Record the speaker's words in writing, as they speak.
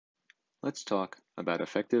Let's talk about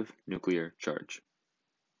effective nuclear charge.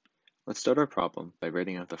 Let's start our problem by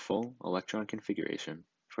writing out the full electron configuration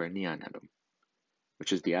for a neon atom,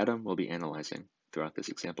 which is the atom we'll be analyzing throughout this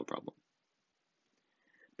example problem.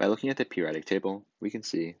 By looking at the periodic table, we can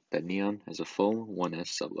see that neon has a full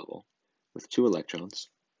 1s sublevel with 2 electrons,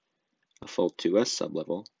 a full 2s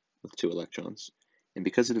sublevel with 2 electrons, and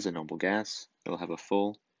because it is a noble gas, it will have a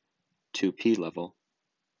full 2p level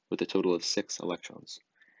with a total of 6 electrons.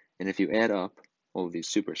 And if you add up all of these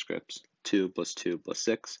superscripts, 2 plus 2 plus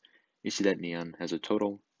 6, you see that neon has a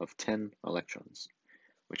total of 10 electrons,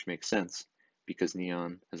 which makes sense because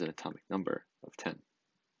neon has an atomic number of 10.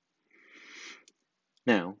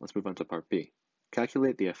 Now, let's move on to part B.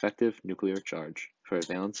 Calculate the effective nuclear charge for a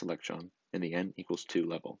valence electron in the n equals 2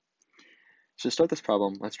 level. So to start this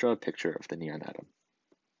problem, let's draw a picture of the neon atom.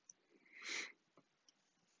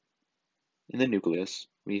 In the nucleus,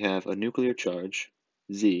 we have a nuclear charge,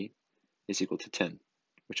 Z, is equal to 10,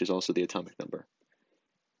 which is also the atomic number.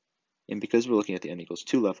 And because we're looking at the n equals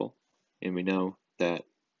 2 level, and we know that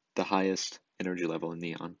the highest energy level in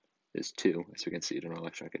neon is 2, as we can see it in our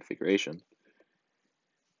electron configuration,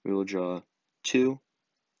 we will draw 2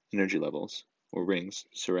 energy levels, or rings,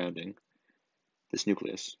 surrounding this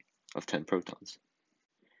nucleus of 10 protons.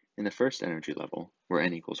 In the first energy level, where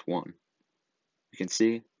n equals 1, we can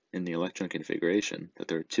see in the electron configuration that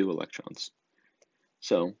there are 2 electrons.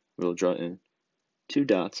 So we'll draw in 2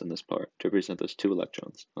 dots on this part to represent those 2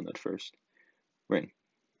 electrons on that first ring.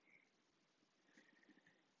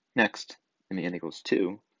 Next, in the n equals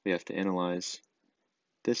 2, we have to analyze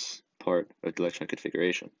this part of the electron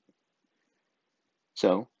configuration.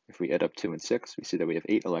 So if we add up 2 and 6, we see that we have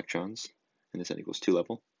 8 electrons in this n equals 2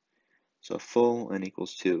 level. So a full n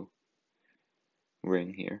equals 2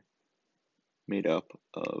 ring here, made up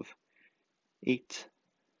of 8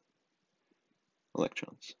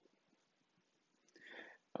 electrons.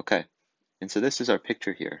 Okay, and so this is our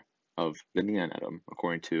picture here of the neon atom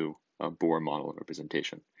according to a Bohr model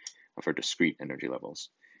representation of our discrete energy levels.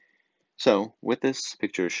 So what this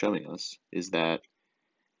picture is showing us is that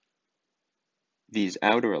these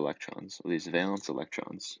outer electrons, or these valence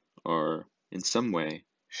electrons, are in some way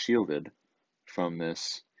shielded from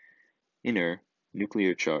this inner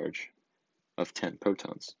nuclear charge of 10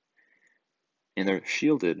 protons. And they're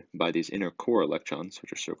shielded by these inner core electrons,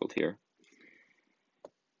 which are circled here,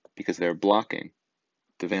 because they're blocking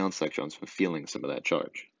the valence electrons from feeling some of that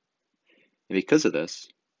charge. And because of this,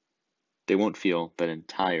 they won't feel that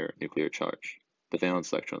entire nuclear charge. The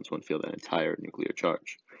valence electrons won't feel that entire nuclear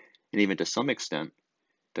charge. And even to some extent,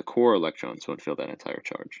 the core electrons won't feel that entire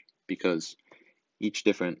charge, because each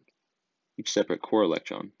separate core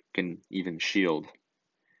electron can even shield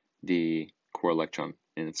the core electron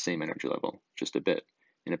in its same energy level just a bit,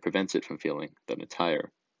 and it prevents it from feeling that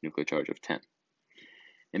entire nuclear charge of 10.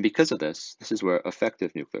 And because of this, this is where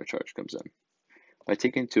effective nuclear charge comes in. By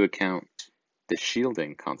taking into account the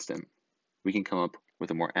shielding constant, we can come up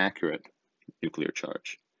with a more accurate nuclear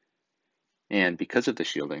charge. And because of the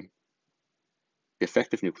shielding, the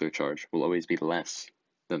effective nuclear charge will always be less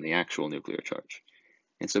than the actual nuclear charge.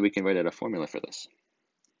 And so we can write out a formula for this.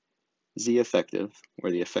 Z effective,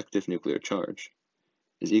 or the effective nuclear charge,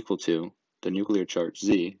 is equal to the nuclear charge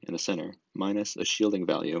Z in the center minus a shielding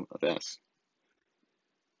value of S.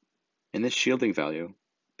 And this shielding value,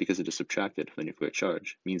 because it is subtracted from the nuclear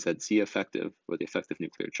charge, means that Z effective, or the effective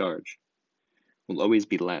nuclear charge, will always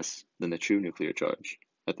be less than the true nuclear charge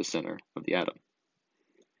at the center of the atom.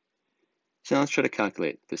 So now let's try to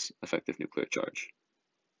calculate this effective nuclear charge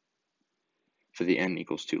for the n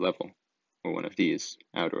equals 2 level, or one of these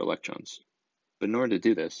outer electrons. But in order to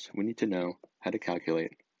do this, we need to know how to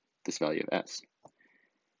calculate this value of S.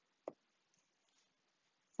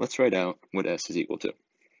 Let's write out what S is equal to.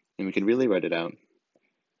 And we can really write it out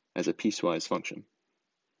as a piecewise function,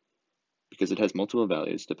 because it has multiple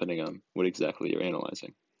values depending on what exactly you're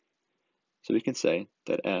analyzing. So we can say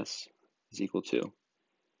that S is equal to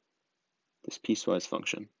this piecewise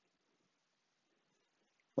function.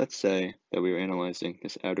 Let's say that we are analyzing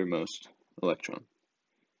this outermost electron.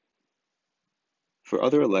 For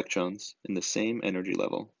other electrons in the same energy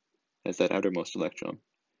level as that outermost electron,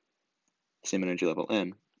 same energy level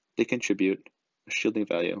n, they contribute a shielding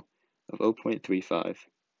value of 0.35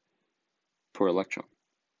 per electron.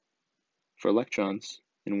 For electrons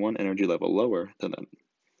in one energy level lower than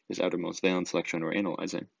this outermost valence electron we're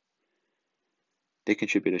analyzing, they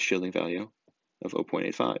contribute a shielding value of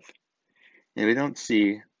 0.85. And we don't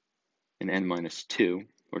see an n minus 2,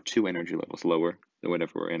 or 2 energy levels lower than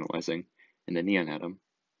whatever we're analyzing in the neon atom.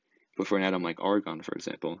 But for an atom like argon, for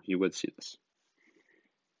example, you would see this.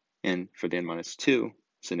 And for the n minus 2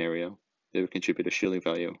 scenario, they would contribute a shielding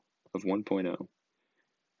value of 1.0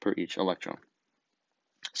 per each electron.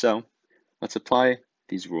 So let's apply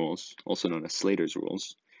these rules, also known as Slater's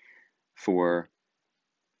rules, for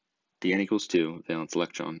the n equals 2 valence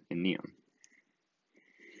electron in neon.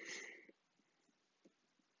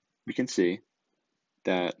 We can see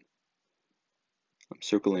that I'm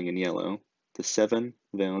circling in yellow the 7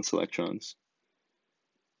 valence electrons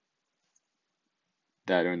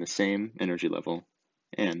that are in the same energy level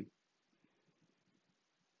N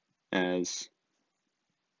as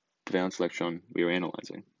the valence electron we were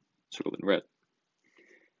analyzing, circled in red.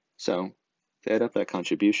 So to add up that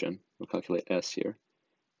contribution, we'll calculate S here.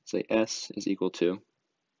 Say S is equal to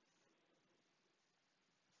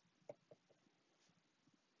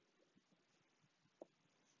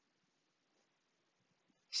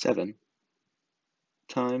 7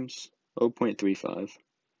 times 0.35,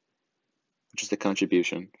 which is the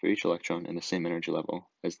contribution for each electron in the same energy level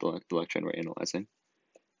as the electron we're analyzing.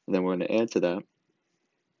 And then we're going to add to that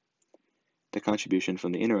the contribution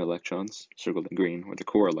from the inner electrons, circled in green, or the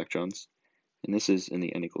core electrons, and this is in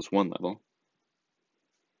the n equals 1 level.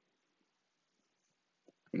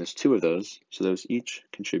 And there's 2 of those, so those each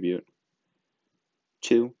contribute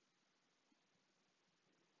 2.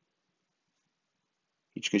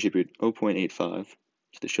 Each contribute 0.85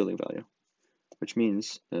 to the shielding value, which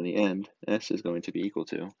means that in the end, S is going to be equal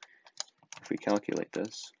to, if we calculate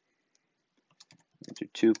this,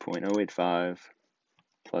 into 2.085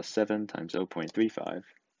 plus 7 times 0.35,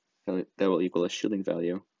 that will equal a shielding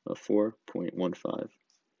value of 4.15.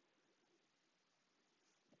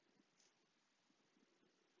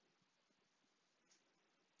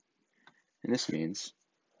 And this means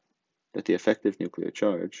that the effective nuclear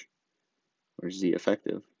charge, or Z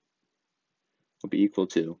effective, will be equal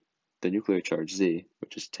to the nuclear charge Z,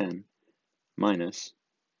 which is 10, minus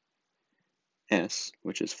S,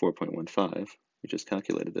 which is 4.15. We just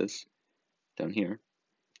calculated this down here.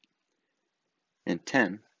 And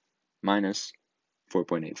 10 minus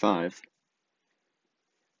 4.85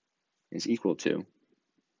 is equal to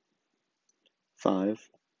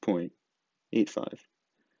 5.85,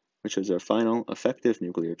 which is our final effective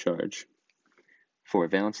nuclear charge for a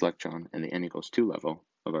valence electron in the n equals 2 level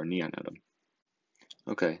of our neon atom.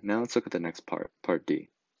 Okay, now let's look at the next part, part D.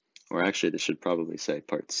 Or actually, this should probably say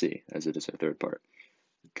part C, as it is our third part.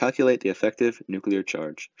 Calculate the effective nuclear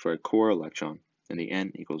charge for a core electron in the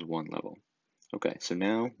n equals 1 level. Okay, so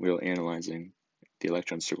now we're analyzing the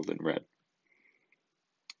electron circled in red,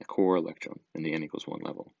 a core electron in the n equals 1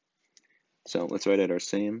 level. So let's write out our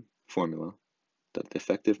same formula, that the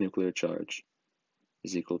effective nuclear charge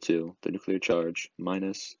is equal to the nuclear charge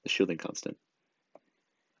minus the shielding constant.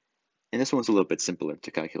 And this one's a little bit simpler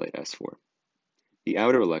to calculate S for. The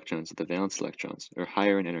outer electrons of the valence electrons are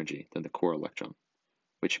higher in energy than the core electron,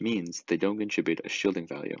 which means they don't contribute a shielding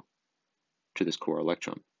value to this core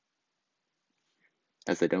electron,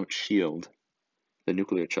 as they don't shield the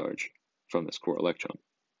nuclear charge from this core electron.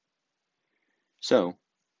 So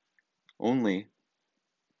only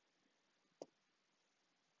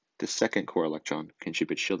the second core electron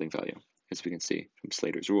contributes shielding value, as we can see from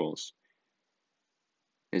Slater's rules,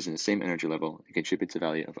 is in the same energy level and contributes a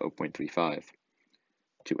value of 0.35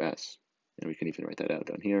 to S. And we can even write that out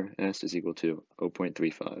down here. S is equal to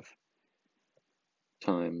 0.35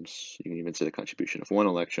 times, you can even say the contribution of 1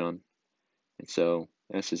 electron, and so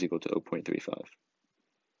S is equal to 0.35.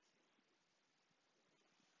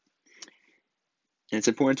 And it's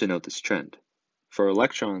important to note this trend. For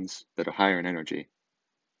electrons that are higher in energy,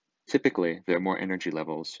 typically there are more energy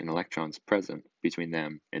levels in electrons present between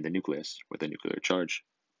them and the nucleus where the nuclear charge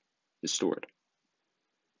is stored.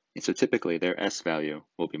 And so typically their S value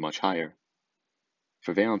will be much higher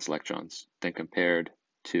for valence electrons than compared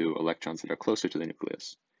to electrons that are closer to the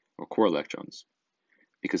nucleus, or core electrons,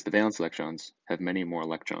 because the valence electrons have many more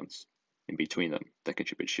electrons in between them that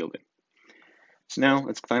contribute shielding. So now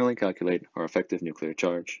let's finally calculate our effective nuclear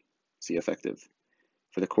charge, Z effective,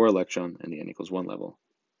 for the core electron in the n equals 1 level.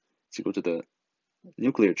 It's equal to the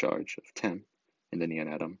nuclear charge of 10 in the neon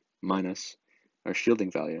atom minus our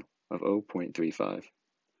shielding value of 0.35.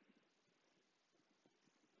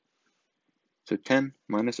 So 10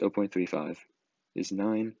 minus 0.35 is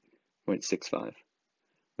 9.65,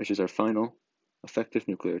 which is our final effective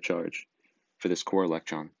nuclear charge for this core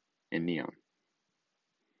electron in neon.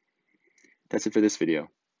 That's it for this video.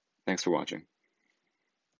 Thanks for watching.